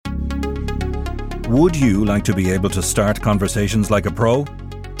Would you like to be able to start conversations like a pro?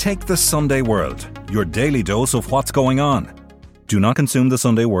 Take the Sunday World, your daily dose of what's going on. Do not consume the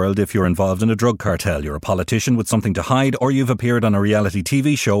Sunday World if you're involved in a drug cartel, you're a politician with something to hide, or you've appeared on a reality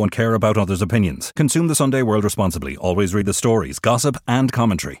TV show and care about others' opinions. Consume the Sunday World responsibly. Always read the stories, gossip and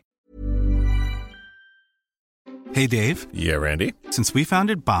commentary. Hey Dave. Yeah, Randy. Since we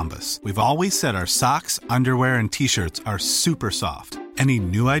founded Bombas, we've always said our socks, underwear, and t-shirts are super soft. Any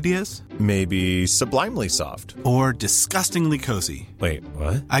new ideas? Maybe sublimely soft. Or disgustingly cozy. Wait,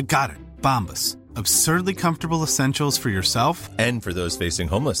 what? I got it. Bombas. Absurdly comfortable essentials for yourself and for those facing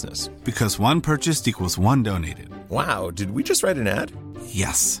homelessness. Because one purchased equals one donated. Wow, did we just write an ad?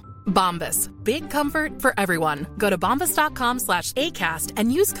 Yes. Bombas. Big comfort for everyone. Go to bombas.com/ACAST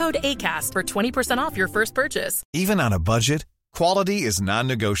and use code ACAST for 20% off your first purchase. Even on a budget, quality is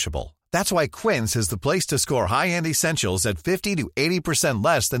non-negotiable. That's why Quince is the place to score high-end essentials at 50 to 80%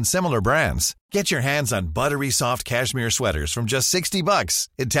 less than similar brands. Get your hands on buttery soft cashmere sweaters from just $60,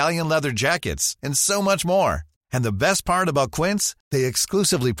 Italian leather jackets, and so much more. And the best part about Quince, they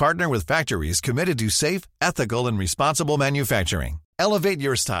exclusively partner with factories committed to safe, ethical, and responsible manufacturing. Elevate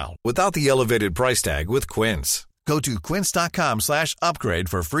your style without the elevated price tag with Quince. Go to quince.com/upgrade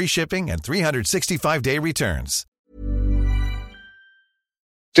for free shipping and 365-day returns.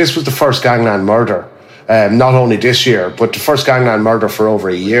 This was the first gangland murder, not only this year, but the first gangland murder for over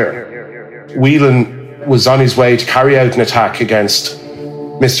a year. Whelan was on his way to carry out an attack against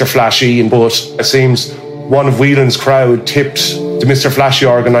Mr. Flashy, but it seems one of Whelan's crowd tipped the Mr. Flashy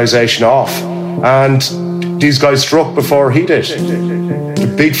organisation off, and these guys struck before he did. The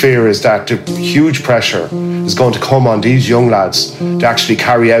big fear is that the huge pressure is going to come on these young lads to actually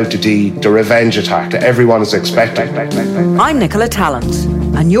carry out the deed, the revenge attack that everyone is expecting. I'm Nicola Tallant,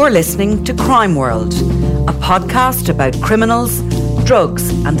 and you're listening to Crime World, a podcast about criminals, drugs,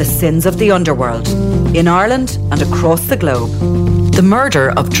 and the sins of the underworld in Ireland and across the globe. The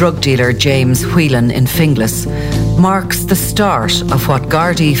murder of drug dealer James Whelan in Finglas marks the start of what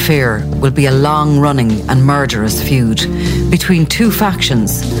Gardaí fear will be a long-running and murderous feud between two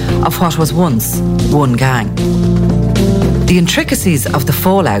factions of what was once one gang. The intricacies of the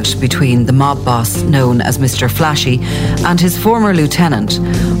fallout between the mob boss known as Mr. Flashy and his former lieutenant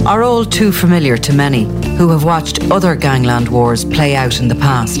are all too familiar to many who have watched other gangland wars play out in the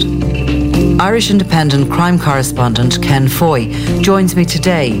past. Irish Independent crime correspondent Ken Foy joins me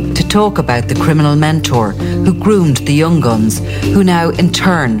today to talk about the criminal mentor who groomed the young guns who now in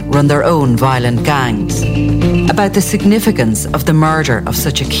turn run their own violent gangs, about the significance of the murder of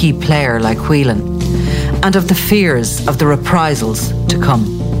such a key player like Whelan, and of the fears of the reprisals to come.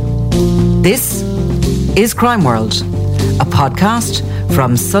 This is Crime World, a podcast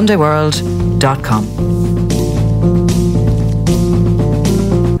from SundayWorld.com.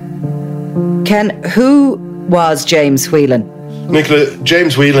 Ken, who was James Whelan? Nicola,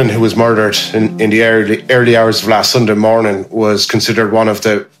 James Whelan, who was murdered in the early hours of last Sunday morning, was considered one of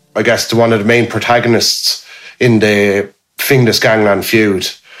the main protagonists in the Finglas gangland feud.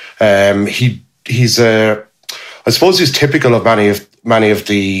 He's typical of many of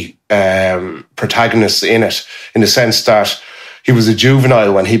the protagonists in it, in the sense that he was a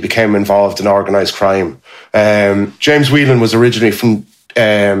juvenile when he became involved in organised crime. James Whelan was originally from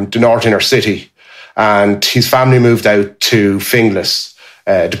the North Inner City, and his family moved out to Finglas,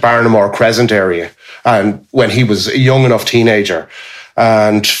 the Barnamore Crescent area, and when he was a young enough teenager.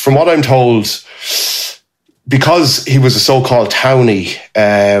 And from what I'm told, because he was a so-called townie,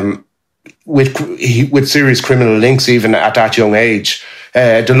 with serious criminal links even at that young age,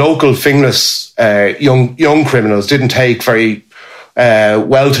 the local Finglas young criminals didn't take very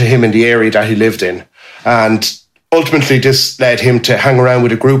well to him in the area that he lived in. And ultimately this led him to hang around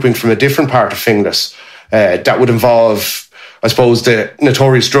with a grouping from a different part of Finglas that would involve, I suppose, the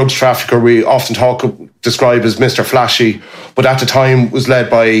notorious drugs trafficker we often describe as Mr. Flashy, but at the time was led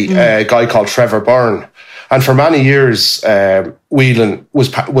by a guy called Trevor Byrne. And for many years, Whelan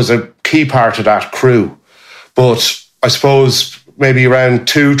was a key part of that crew. But I suppose maybe around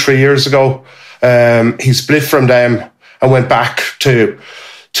 2-3 years ago, he split from them and went back to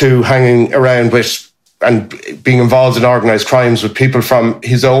hanging around with and being involved in organised crimes with people from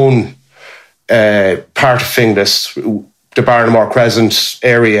his own part of Finglas, the Barnamore Crescent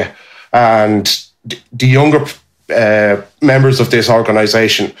area. And the younger members of this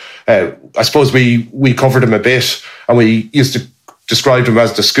organisation, I suppose we covered them a bit, and we used to describe them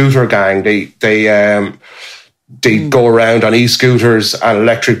as the scooter gang. They go around on e-scooters and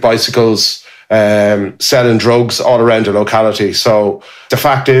electric bicycles, selling drugs all around the locality. So the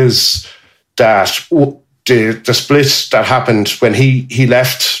fact is that the split that happened when he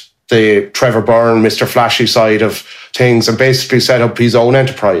left the Trevor Byrne, Mr. Flashy side of things, and basically set up his own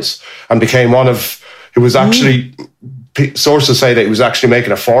enterprise and became one of, it was actually, sources say that he was actually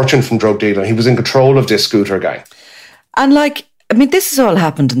making a fortune from drug dealing. He was in control of this scooter gang. And this has all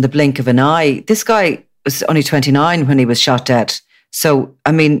happened in the blink of an eye. This guy was only 29 when he was shot dead. So,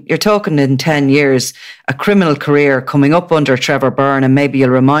 you're talking in 10 years, a criminal career coming up under Trevor Byrne, and maybe you'll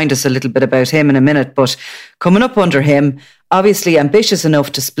remind us a little bit about him in a minute, but coming up under him, obviously ambitious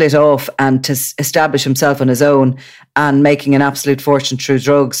enough to split off and to establish himself on his own and making an absolute fortune through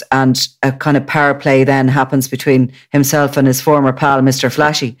drugs, and a kind of power play then happens between himself and his former pal, Mr.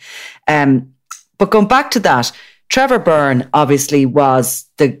 Flashy. But going back to that, Trevor Byrne obviously was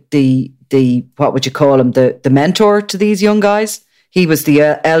the what would you call him, the mentor to these young guys. He was the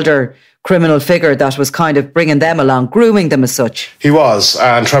elder criminal figure that was kind of bringing them along, grooming them as such. He was,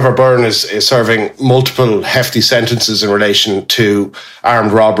 and Trevor Byrne is serving multiple hefty sentences in relation to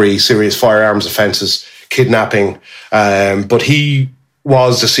armed robbery, serious firearms offences, kidnapping. But he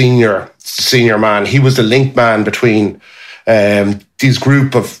was the senior man. He was the link man between these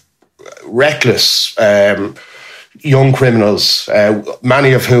group of reckless young criminals,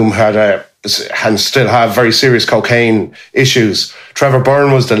 many of whom had still have very serious cocaine issues. Trevor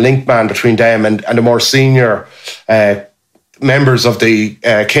Byrne was the link man between them and the more senior members of the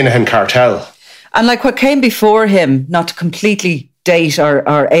Kinahan cartel. And what came before him, not to completely date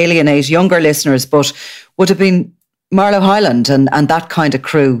or alienate younger listeners, but would have been Marlow Highland and that kind of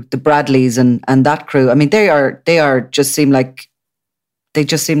crew, the Bradleys and that crew. They just seem like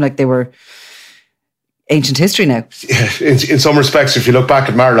they were ancient history now. In some respects, if you look back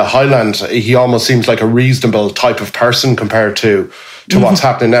at Marlow Highland, he almost seems like a reasonable type of person compared to what's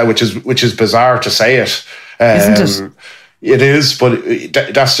happening now, which is bizarre to say it. Isn't it? It is, but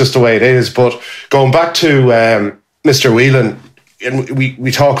that's just the way it is. But going back to Mr. Whelan, and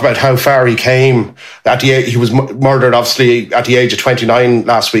we talk about how far he came. He was murdered, obviously, at the age of 29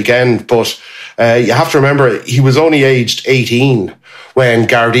 last weekend. But you have to remember, he was only aged 18 when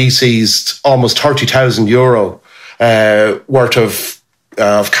Gardaí seized almost €30,000 worth of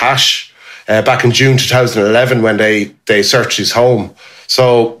cash back in June 2011 when they searched his home.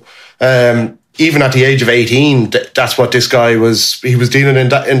 So even at the age of 18, that's what this guy was. He was dealing in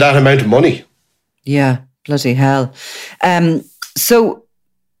that amount of money. Yeah, bloody hell. So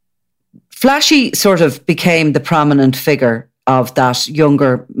Flashy sort of became the prominent figure of that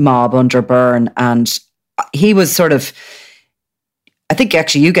younger mob under Byrne, and he was sort of, I think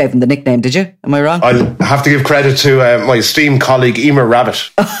actually you gave him the nickname, did you? Am I wrong? I'll have to give credit to my esteemed colleague Emer Rabbit.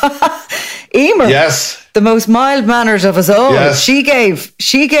 Emer? Yes. The most mild-mannered of us all. Yes. She gave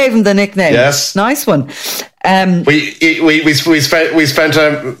him the nickname. Yes. Nice one. We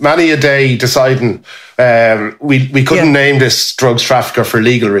spent many a day deciding we couldn't name this drugs trafficker for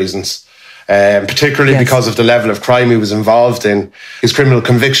legal reasons. Particularly because of the level of crime he was involved in. His criminal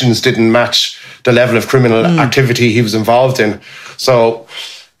convictions didn't match the level of criminal activity he was involved in. So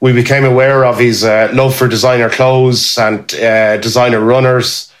we became aware of his love for designer clothes and designer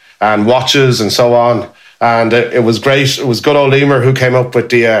runners and watches and so on. And it was great. It was good old Emer who came up with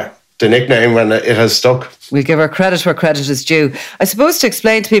the nickname, and it has stuck. We'll give her credit where credit is due. I suppose to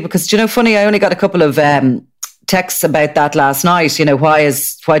explain to people, because, funny, I only got a couple of texts about that last night. Why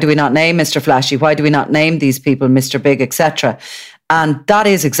do we not name Mr. Flashy? Why do we not name these people Mr. Big, etc.? And that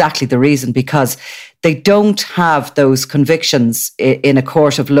is exactly the reason, because they don't have those convictions in a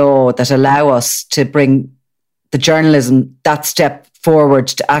court of law that allow us to bring the journalism that step forward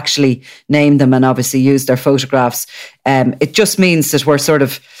to actually name them and obviously use their photographs. It just means that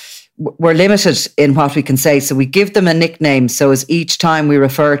we're limited in what we can say. So we give them a nickname, so as each time we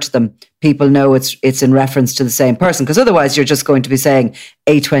refer to them, people know it's in reference to the same person. Because otherwise you're just going to be saying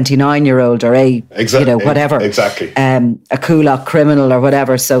a 29-year-old or whatever. Exactly. A Kulak criminal or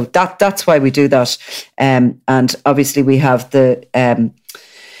whatever. So that's why we do that. And obviously we have the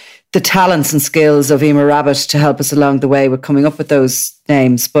talents and skills of Emer Rabbit to help us along the way with coming up with those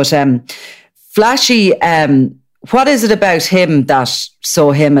names. But Flashy, what is it about him that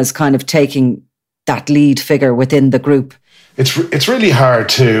saw him as kind of taking that lead figure within the group? It's really hard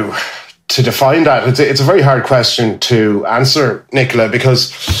to define that. It's a very hard question to answer, Nicola,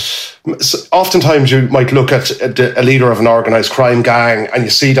 because oftentimes you might look at a leader of an organised crime gang and you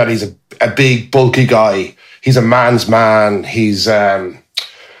see that he's a big, bulky guy. He's a man's man. He's, many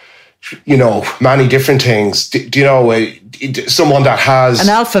different things. Someone that has an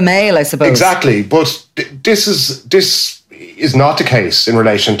alpha male, I suppose. Exactly, but this is not the case in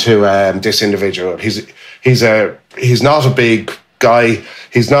relation to this individual. He's not a big guy.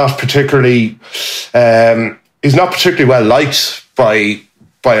 He's not particularly well liked by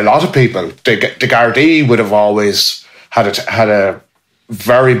by a lot of people. The Gardaí would have always had a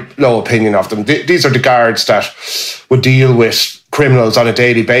very low opinion of them. These are the guards that would deal with criminals on a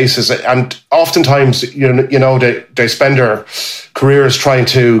daily basis, and oftentimes, they spend their careers trying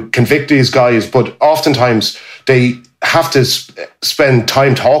to convict these guys, but oftentimes they have to spend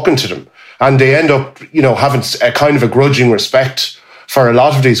time talking to them, and they end up, having a kind of a grudging respect for a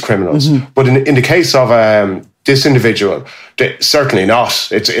lot of these criminals. Mm-hmm. But in the case of this individual, certainly not.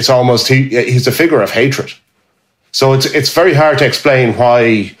 It's almost he's a figure of hatred. So it's very hard to explain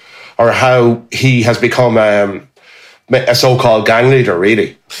why or how he has become a so-called gang leader,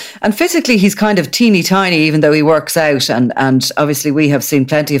 really. And physically, he's kind of teeny tiny, even though he works out. And obviously, we have seen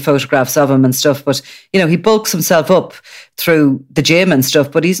plenty of photographs of him and stuff. But, he bulks himself up through the gym and stuff.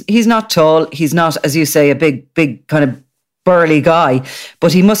 But he's not tall. He's not, as you say, a big kind of burly guy.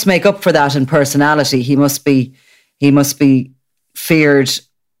 But he must make up for that in personality. He must be feared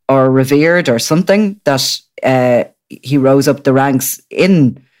or revered or something, that he rose up the ranks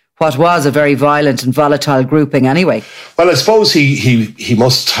in what was a very violent and volatile grouping anyway. Well, I suppose he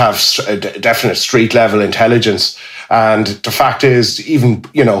must have a definite street level intelligence. And the fact is, even,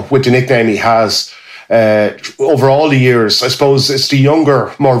 with the nickname he has, over all the years, I suppose it's the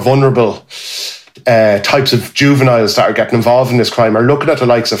younger, more vulnerable types of juveniles that are getting involved in this crime are looking at the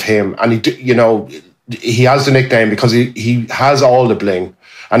likes of him. And, he has the nickname because he has all the bling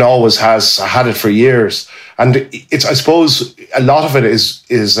and always has had it for years. And I suppose a lot of it is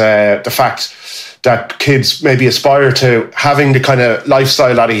the fact that kids maybe aspire to having the kind of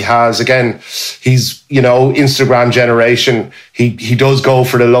lifestyle that he has. Again, he's, Instagram generation. He does go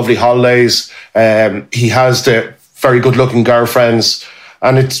for the lovely holidays. He has the very good looking girlfriends.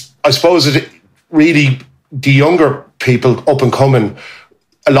 And I suppose really the younger people up and coming,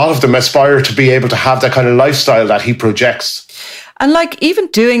 a lot of them aspire to be able to have that kind of lifestyle that he projects. And even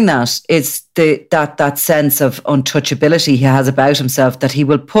doing that is that sense of untouchability he has about himself that he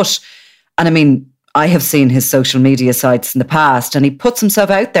will put. And I mean, I have seen his social media sites in the past, and he puts himself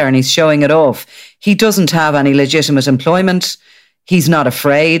out there and he's showing it off. He doesn't have any legitimate employment. He's not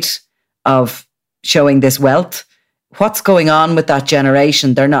afraid of showing this wealth. What's going on with that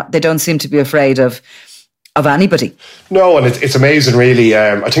generation? They don't seem to be afraid of anybody. No, and it's amazing, really.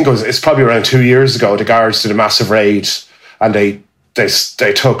 I think it's probably around 2 years ago, the guards did a massive raid, and they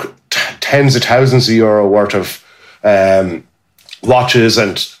took tens of thousands of euro worth of watches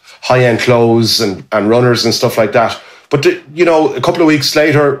and high-end clothes and runners and stuff like that. But, a couple of weeks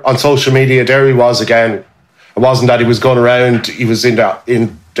later on social media, there he was again. It wasn't that he was going around, he was in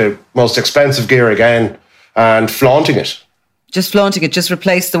the most expensive gear again and flaunting it. Just flaunting it, just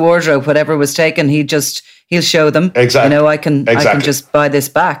replace the wardrobe, whatever was taken, he'll show them. Exactly. I can just buy this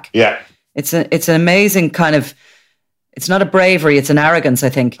back. Yeah. It's an amazing kind of, it's not a bravery, it's an arrogance, I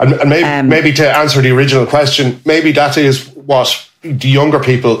think. And maybe to answer the original question, maybe that is what the younger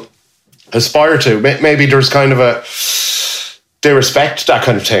people aspire to. Maybe there's kind of they respect that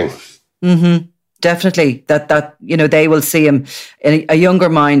kind of thing. Mm-hmm. Definitely. That they will see him, a younger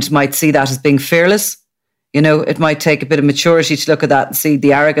mind might see that as being fearless. It might take a bit of maturity to look at that and see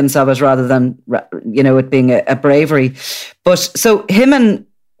the arrogance of it rather than, it being a bravery. But so him and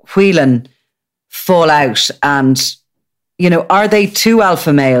Whelan fall out, and, are they two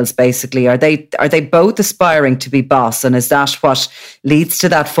alpha males, basically? Are they both aspiring to be boss? And is that what leads to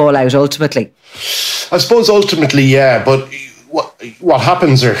that fallout ultimately? I suppose ultimately, yeah. But what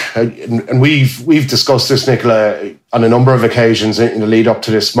happens, and we've discussed this, Nicola, on a number of occasions in the lead up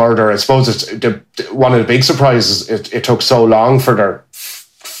to this murder. I suppose it's one of the big surprises. It took so long for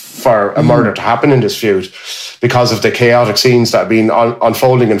a murder to happen in this feud because of the chaotic scenes that have been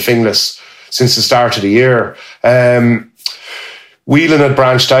unfolding in Finglas since the start of the year. Whelan had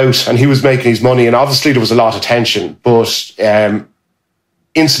branched out and he was making his money, and obviously there was a lot of tension, but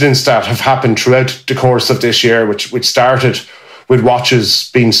incidents that have happened throughout the course of this year, which started with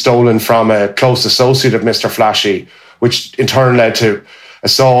watches being stolen from a close associate of Mr. Flashy, which in turn led to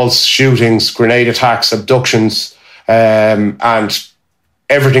assaults, shootings, grenade attacks, abductions, and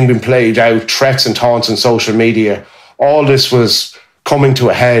everything being played out, threats and taunts on social media. All this was coming to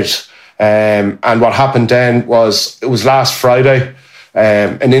a head. And what happened then was, it was last Friday,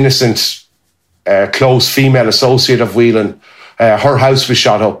 an innocent, close female associate of Whelan, her house was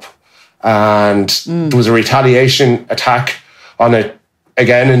shot up, and there was a retaliation attack on an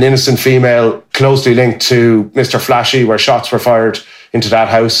innocent female closely linked to Mr. Flashy, where shots were fired into that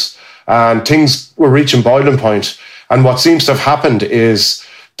house, and things were reaching boiling point. And what seems to have happened is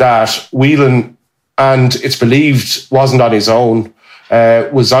that Whelan, and it's believed wasn't on his own,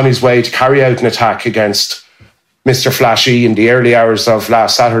 was on his way to carry out an attack against Mr. Flashy in the early hours of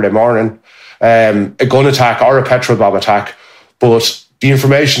last Saturday morning, a gun attack or a petrol bomb attack. But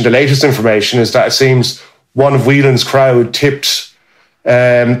the latest information is that it seems one of Whelan's crowd tipped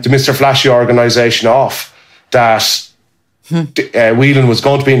the Mr. Flashy organisation off that Whelan was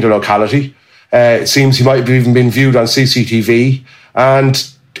going to be in the locality. It seems he might have even been viewed on CCTV,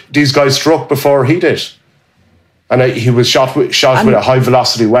 and these guys struck before he did. And he was shot with a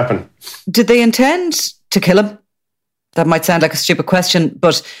high-velocity weapon. Did they intend to kill him? That might sound like a stupid question,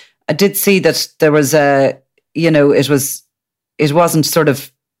 but I did see that there was it wasn't sort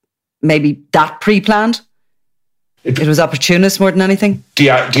of maybe that pre-planned. It was opportunist more than anything. The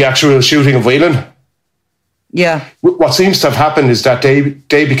actual shooting of Whelan? Yeah. What seems to have happened is that they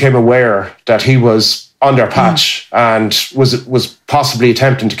became aware that he was on their patch and was possibly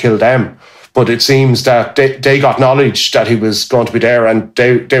attempting to kill them. But it seems that they got knowledge that he was going to be there, and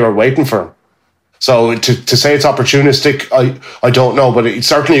they were waiting for him. So to say it's opportunistic, I don't know, but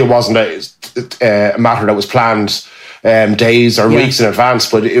it wasn't a matter that was planned days or weeks in advance,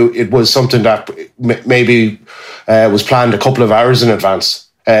 but it was something that maybe was planned a couple of hours in advance.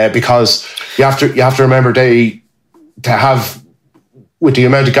 Because you have to remember, to have, with the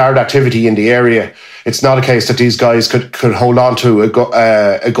amount of guard activity in the area, it's not a case that these guys could hold on to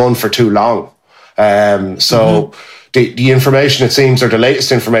a gun for too long. The information, it seems, or the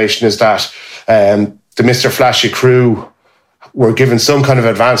latest information, is that the Mr. Flashy crew were given some kind of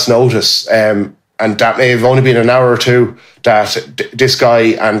advance notice, and that may have only been an hour or two, that this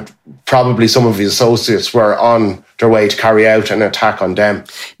guy and probably some of his associates were on their way to carry out an attack on them.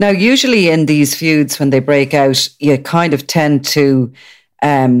 Now, usually in these feuds, when they break out, you kind of tend to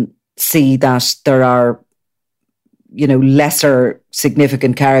see that there are, lesser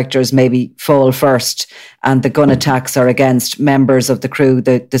significant characters maybe fall first, and the gun attacks are against members of the crew.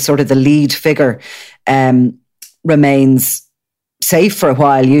 The sort of the lead figure remains safe for a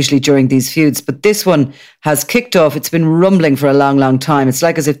while, usually during these feuds. But this one has kicked off. It's been rumbling for a long, long time. It's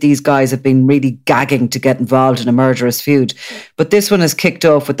like as if these guys have been really gagging to get involved in a murderous feud. But this one has kicked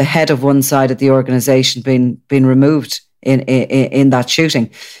off with the head of one side of the organisation being removed in that shooting.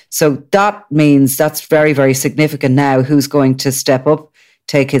 So that means that's very, very significant now. Who's going to step up,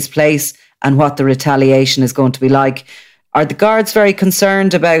 take his place, and what the retaliation is going to be like. Are the guards very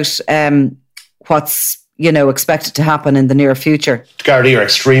concerned about what's expected to happen in the near future? The Gardaí are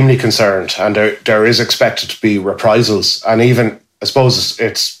extremely concerned, and there is expected to be reprisals. And even, I suppose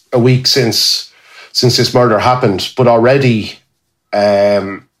it's a week since this murder happened, but already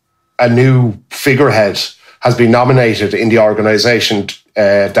a new figurehead has been nominated in the organisation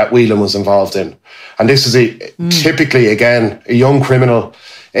that Whelan was involved in. And this is typically, again, a young criminal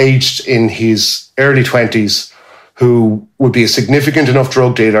aged in his early 20s who would be a significant enough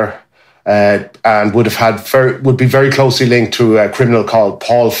drug dealer and would be very closely linked to a criminal called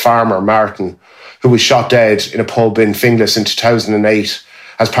Paul Farmer Martin, who was shot dead in a pub in Finglas in 2008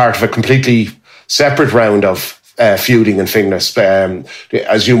 as part of a completely separate round of feuding in Finglas.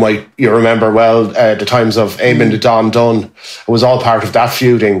 As you remember well, the times of Eamon the Don Dunn, it was all part of that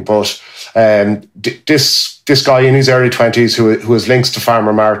feuding. But this guy in his early 20s who has links to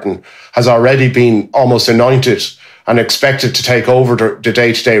Farmer Martin has already been almost anointed and expected to take over the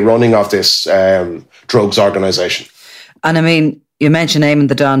day-to-day running of this drugs organisation. And I mean, you mentioned Eamon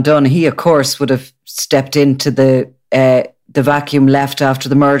the Don Dunn. He, of course, would have stepped into the vacuum left after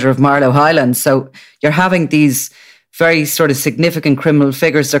the murder of Marlow Highlands. So you're having these very sort of significant criminal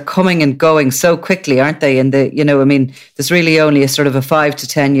figures. They're coming and going so quickly, aren't they? And there's really only a sort of a 5 to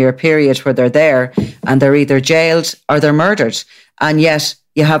 10 year period where they're there and they're either jailed or they're murdered. And yet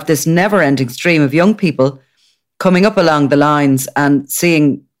you have this never-ending stream of young people coming up along the lines and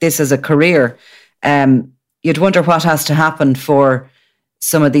seeing this as a career. You'd wonder what has to happen for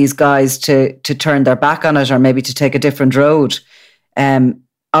some of these guys to turn their back on it, or maybe to take a different road.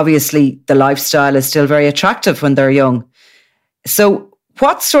 Obviously, the lifestyle is still very attractive when they're young. So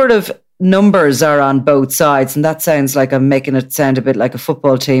what sort of numbers are on both sides? And that sounds like I'm making it sound a bit like a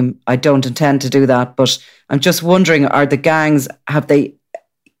football team. I don't intend to do that, but I'm just wondering, are the gangs, have they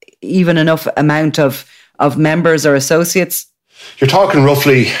even enough amount of members or associates? You're talking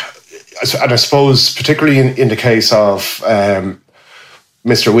roughly, and I suppose particularly in the case of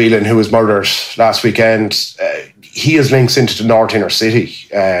Mr. Whelan, who was murdered last weekend, he has links into the North Inner City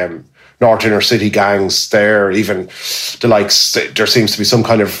gangs there. Even the likes, there seems to be some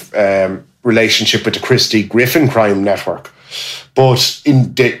kind of relationship with the Christie Griffin crime network. But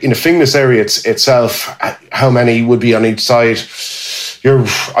in the Finglas area itself, how many would be on each side?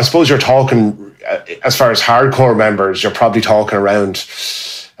 I suppose you're talking, as far as hardcore members, you're probably talking around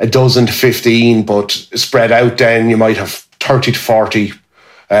a dozen to 15, but spread out then you might have 30 to 40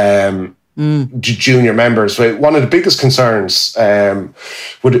 junior members. One of the biggest concerns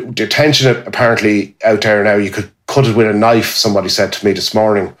with the tension apparently out there now, you could cut it with a knife, somebody said to me this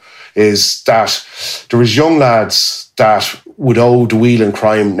morning, is that there was young lads that would owe the Whelan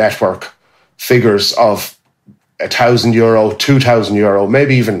crime network figures of €1,000, €2,000,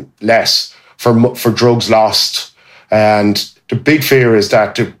 maybe even less for drugs lost. And the big fear is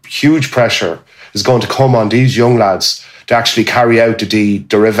that the huge pressure is going to come on these young lads to actually carry out the deed,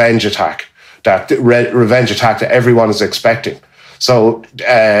 the revenge attack that everyone is expecting. So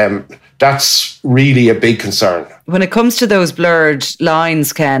that's really a big concern. When it comes to those blurred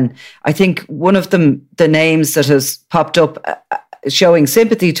lines, Ken, I think one of them, the names that has popped up showing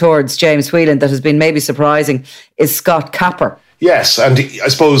sympathy towards James Whelan that has been maybe surprising is Scott Capper. Yes, and I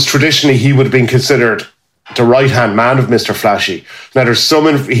suppose traditionally he would have been considered the right-hand man of Mr. Flashy. Now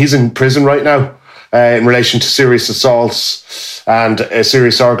he's in prison right now in relation to serious assaults and a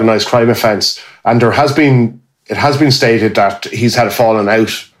serious organised crime offence. And it has been stated that he's had a falling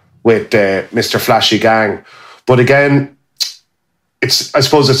out with Mr. Flashy gang. But again, I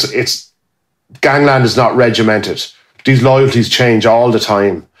suppose it's gangland is not regimented. These loyalties change all the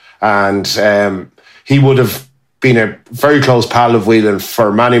time. And he would have been a very close pal of Whelan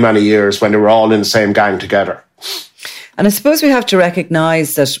for many, many years when they were all in the same gang together. And I suppose we have to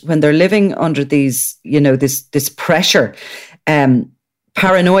recognise that when they're living under these, this pressure,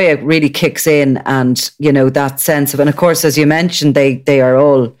 paranoia really kicks in, and, that sense of, and of course, as you mentioned, they are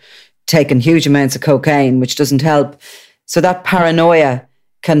all taking huge amounts of cocaine, which doesn't help. So that paranoia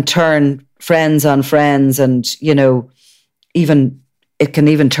can turn friends on friends, and, it can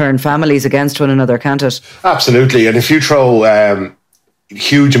even turn families against one another, can't it? Absolutely. And if you throw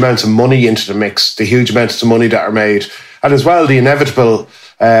huge amounts of money into the mix, the huge amounts of money that are made, and as well the inevitable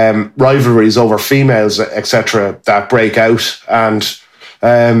rivalries over females, etc., that break out, and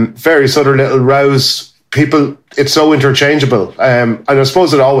various other little rows, people, it's so interchangeable. And I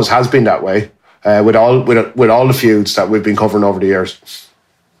suppose it always has been that way with all the feuds that we've been covering over the years.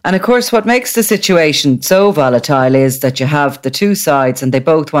 And of course, what makes the situation so volatile is that you have the two sides and they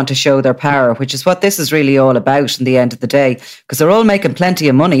both want to show their power, which is what this is really all about in the end of the day, because they're all making plenty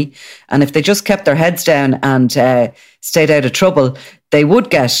of money. And if they just kept their heads down and stayed out of trouble, they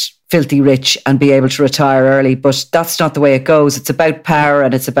would get filthy rich and be able to retire early. But that's not the way it goes. It's about power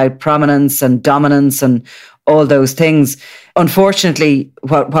and it's about prominence and dominance and all those things. Unfortunately,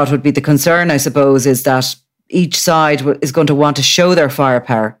 what would be the concern, I suppose, is that each side is going to want to show their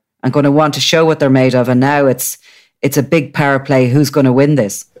firepower and going to want to show what they're made of. And now it's a big power play. Who's going to win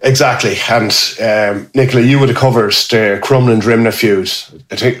this? Exactly. And Nicola, you would have covered the Crumlin-Drimnah feud.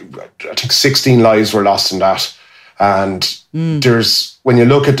 I think 16 lives were lost in that. And there's, when you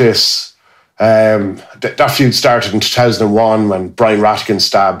look at this, that feud started in 2001 when Brian Rattigan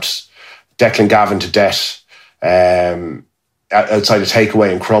stabbed Declan Gavin to death outside a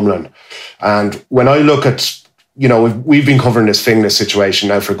takeaway in Crumlin. And when I look at, we've been covering this Finglas situation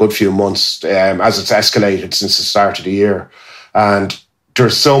now for a good few months as it's escalated since the start of the year. And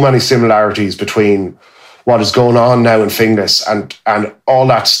there's so many similarities between what is going on now in Finglas and all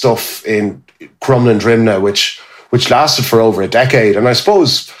that stuff in Crumlin-Drimnah, which lasted for over a decade. And I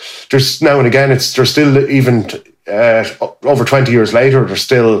suppose there's now and again, there's still even over 20 years later, there's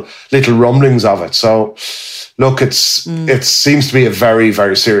still little rumblings of it. So look, it seems to be a very,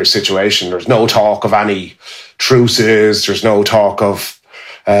 very serious situation. There's no talk of any truces. There's no talk of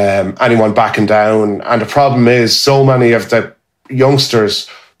anyone backing down. And the problem is so many of the youngsters,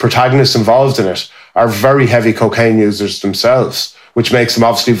 protagonists involved in it, are very heavy cocaine users themselves, which makes them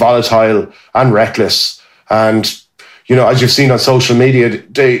obviously volatile and reckless. And, as you've seen on social media,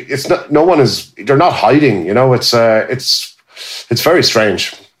 they're not hiding, it's very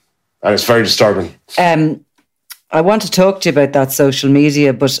strange and it's very disturbing. I want to talk to you about that social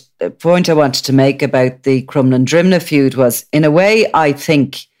media, but the point I wanted to make about the Crumlin-Drimnah feud was, in a way, I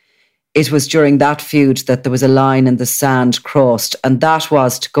think it was during that feud that there was a line in the sand crossed, and that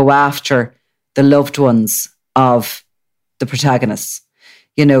was to go after the loved ones of the protagonists.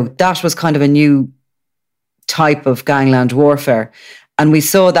 That was kind of a new type of gangland warfare. And we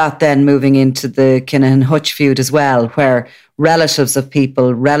saw that then moving into the Kinahan Hutch feud as well, where relatives of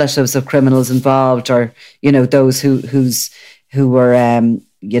people, relatives of criminals involved, or, those who were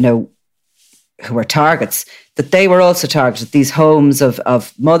targets, that they were also targeted. These homes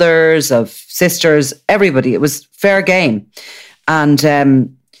of mothers, of sisters, everybody. It was fair game.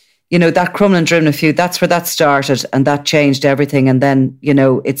 And, that Crumlin-Drimnagh feud, that's where that started, and that changed everything. And then,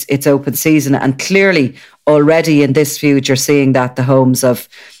 it's open season. And clearly already in this feud, you're seeing that the homes of,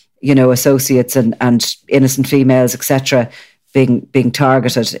 associates and innocent females, etc., being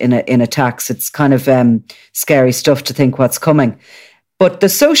targeted in attacks. It's kind of scary stuff to think what's coming. But the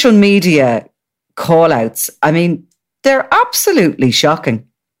social media call-outs, I mean, they're absolutely shocking.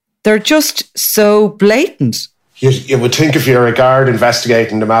 They're just so blatant. You would think if you're a guard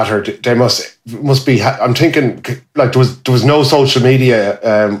investigating the matter, they must be. I'm thinking like there was no social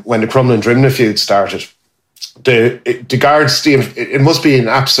media when the Crumlin-Drimnagh feud started. The guards, it must be an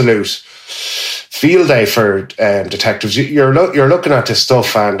absolute field day for detectives. You're looking at this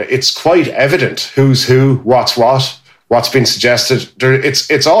stuff, and it's quite evident who's who, what's been suggested.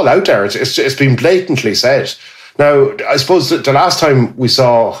 It's all out there. It's been blatantly said. Now, I suppose the last time we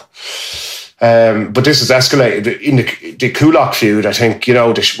saw. But this has escalated in the Coolock feud. I think,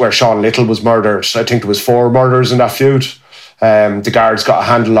 where Sean Little was murdered. I think there was 4 murders in that feud. The guards got a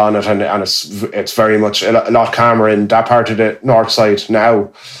handle on it, and it's very much a lot calmer in that part of the north side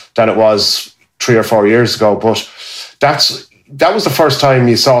now than it was 3 or 4 years ago. But that was the first time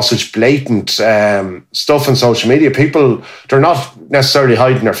you saw such blatant stuff on social media. People, they're not necessarily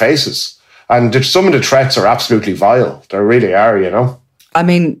hiding their faces. And some of the threats are absolutely vile. They really are, I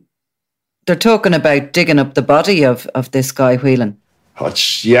mean, they're talking about digging up the body of this guy Whelan.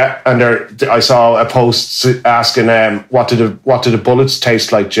 Yeah, and I saw a post asking what did the bullets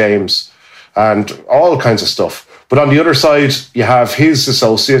taste like, James, and all kinds of stuff. But on the other side, you have his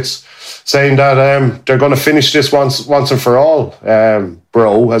associates saying that they're going to finish this once and for all,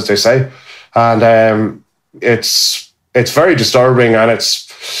 bro, as they say, and it's very disturbing, and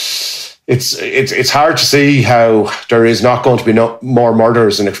it's hard to see how there is not going to be more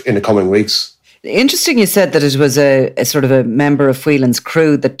murders in the coming weeks. Interesting you said that it was a sort of a member of Whelan's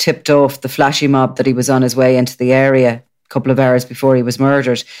crew that tipped off the flashy mob that he was on his way into the area a couple of hours before he was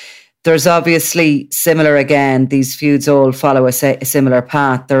murdered. There's obviously similar, again, these feuds all follow a similar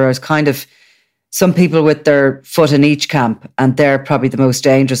path. There are kind of some people with their foot in each camp, and they're probably the most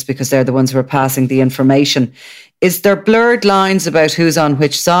dangerous because they're the ones who are passing the information. Is there blurred lines about who's on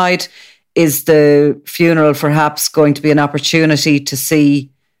which side? Is the funeral perhaps going to be an opportunity to see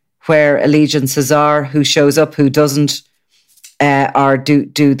where allegiances are, who shows up, who doesn't? Or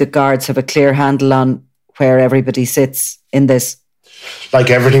do the guards have a clear handle on where everybody sits in this?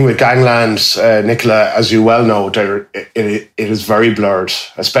 Like everything with gangland, Nicola, as you well know, it is very blurred,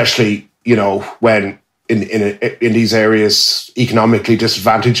 especially, when in these areas, economically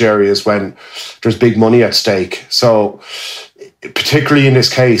disadvantaged areas, when there's big money at stake. So particularly in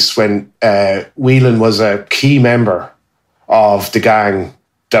this case, when Whelan was a key member of the gang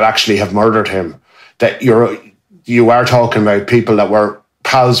that actually have murdered him, that you are talking about people that were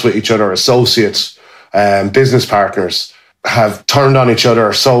pals with each other, associates, business partners, have turned on each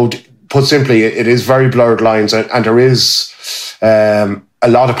other. So put simply, it is very blurred lines, and there is a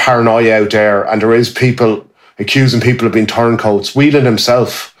lot of paranoia out there, and there is people accusing people of being turncoats. Whelan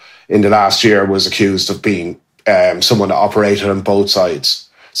himself in the last year was accused of being someone that operated on both sides.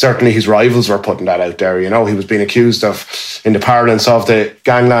 Certainly his rivals were putting that out there. He was being accused of, in the parlance of the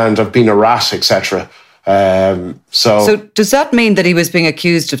gangland, of being a rat, etc. So does that mean that he was being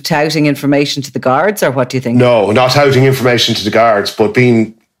accused of touting information to the guards, or what do you think? No, not touting information to the guards, but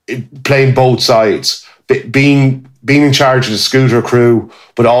playing both sides, being in charge of the scooter crew,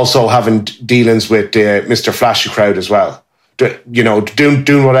 but also having dealings with the Mr. Flashy crowd as well.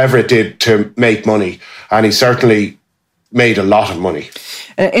 Doing whatever it did to make money, and he certainly made a lot of money.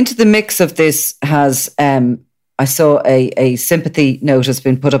 Into the mix of this has, I saw a sympathy note has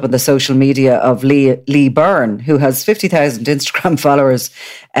been put up on the social media of Lee Byrne, who has 50,000 Instagram followers.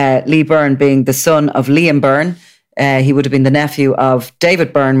 Lee Byrne being the son of Liam Byrne. He would have been the nephew of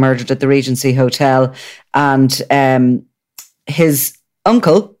David Byrne, murdered at the Regency Hotel. And his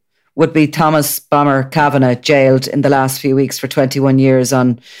uncle would be Thomas Bomber Kavanagh, jailed in the last few weeks for 21 years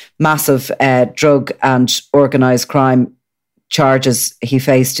on massive drug and organised crime charges he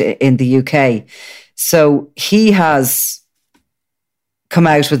faced in the UK. So he has come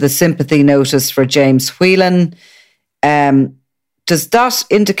out with a sympathy notice for James Whelan. Does that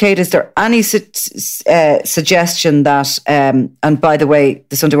indicate, is there any suggestion that, and by the way,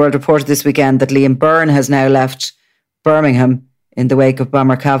 the Sunday World reported this weekend that Liam Byrne has now left Birmingham in the wake of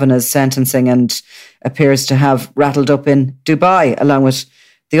Bomber Kavanagh's sentencing and appears to have rattled up in Dubai along with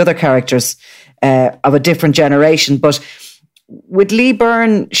the other characters of a different generation. But with Lee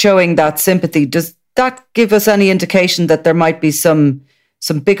Byrne showing that sympathy, does that give us any indication that there might be some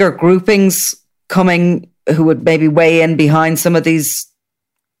bigger groupings coming who would maybe weigh in behind some of these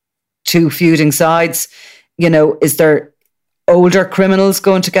two feuding sides. You know, is there older criminals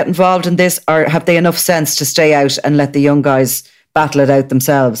going to get involved in this, or have they enough sense to stay out and let the young guys battle it out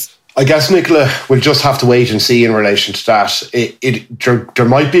themselves? I guess, Nicola, we'll just have to wait and see in relation to that. There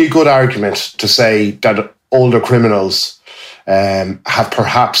might be a good argument to say that older criminals have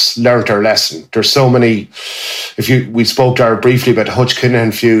perhaps learnt their lesson. There's so many. We spoke there briefly about the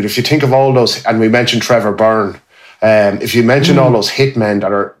Hutch-Kinahan feud. If you think of all those, and we mentioned Trevor Byrne, if you mention all those hitmen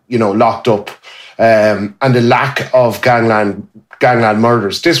that are, you know, locked up, and the lack of gangland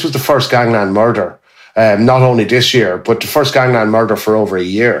murders. This was the first gangland murder, not only this year, but the first gangland murder for over a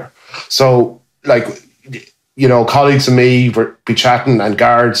year. So, like, you know, colleagues and me would be chatting, and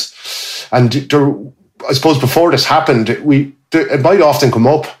guards, and I suppose before this happened, it might often come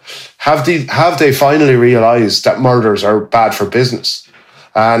up. Have they finally realised that murders are bad for business?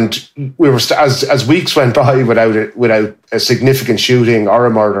 And we were as weeks went by without a significant shooting or a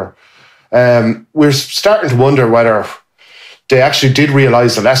murder, we're starting to wonder whether they actually did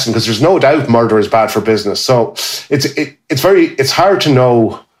realise the lesson, because there's no doubt murder is bad for business. So it's hard to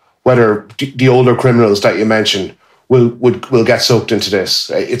know whether the older criminals that you mentioned will get sucked into this.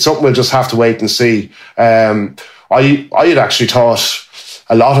 It's something we'll just have to wait and see. I had actually thought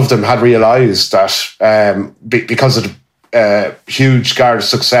a lot of them had realised that because of the huge Garda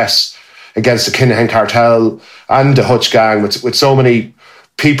success against the Kinahan cartel and the Hutch gang, with so many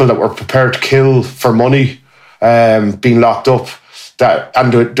people that were prepared to kill for money being locked up, that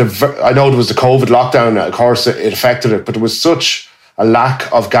and I know there was the COVID lockdown, of course it affected it, but there was such a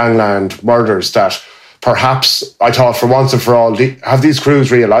lack of gangland murders that perhaps I thought, for once and for all, have these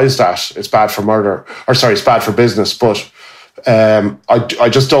crews realised that it's bad for it's bad for business. But I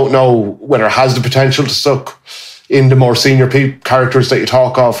just don't know whether it has the potential to suck in the more senior characters that you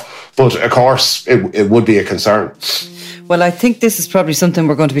talk of. But of course, it would be a concern. Well, I think this is probably something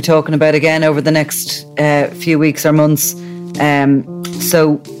we're going to be talking about again over the next few weeks or months.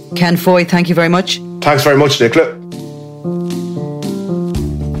 So, Ken Foy, thank you very much. Thanks very much, Nicola.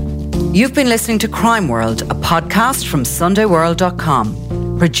 You've been listening to Crime World, a podcast from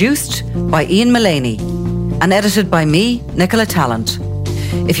SundayWorld.com, produced by Ian Mullaney and edited by me, Nicola Tallant.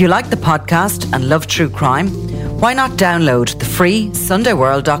 If you like the podcast and love true crime, why not download the free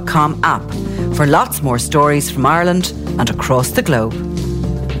SundayWorld.com app for lots more stories from Ireland and across the globe.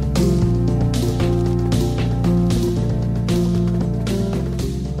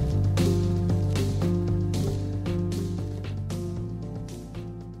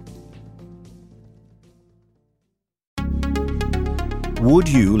 Would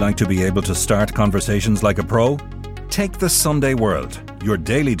you like to be able to start conversations like a pro? Take the Sunday World, your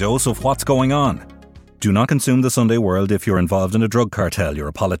daily dose of what's going on. Do not consume the Sunday World if you're involved in a drug cartel, you're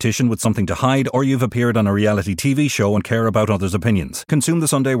a politician with something to hide, or you've appeared on a reality TV show and care about others' opinions. Consume the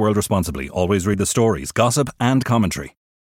Sunday World responsibly. Always read the stories, gossip and commentary.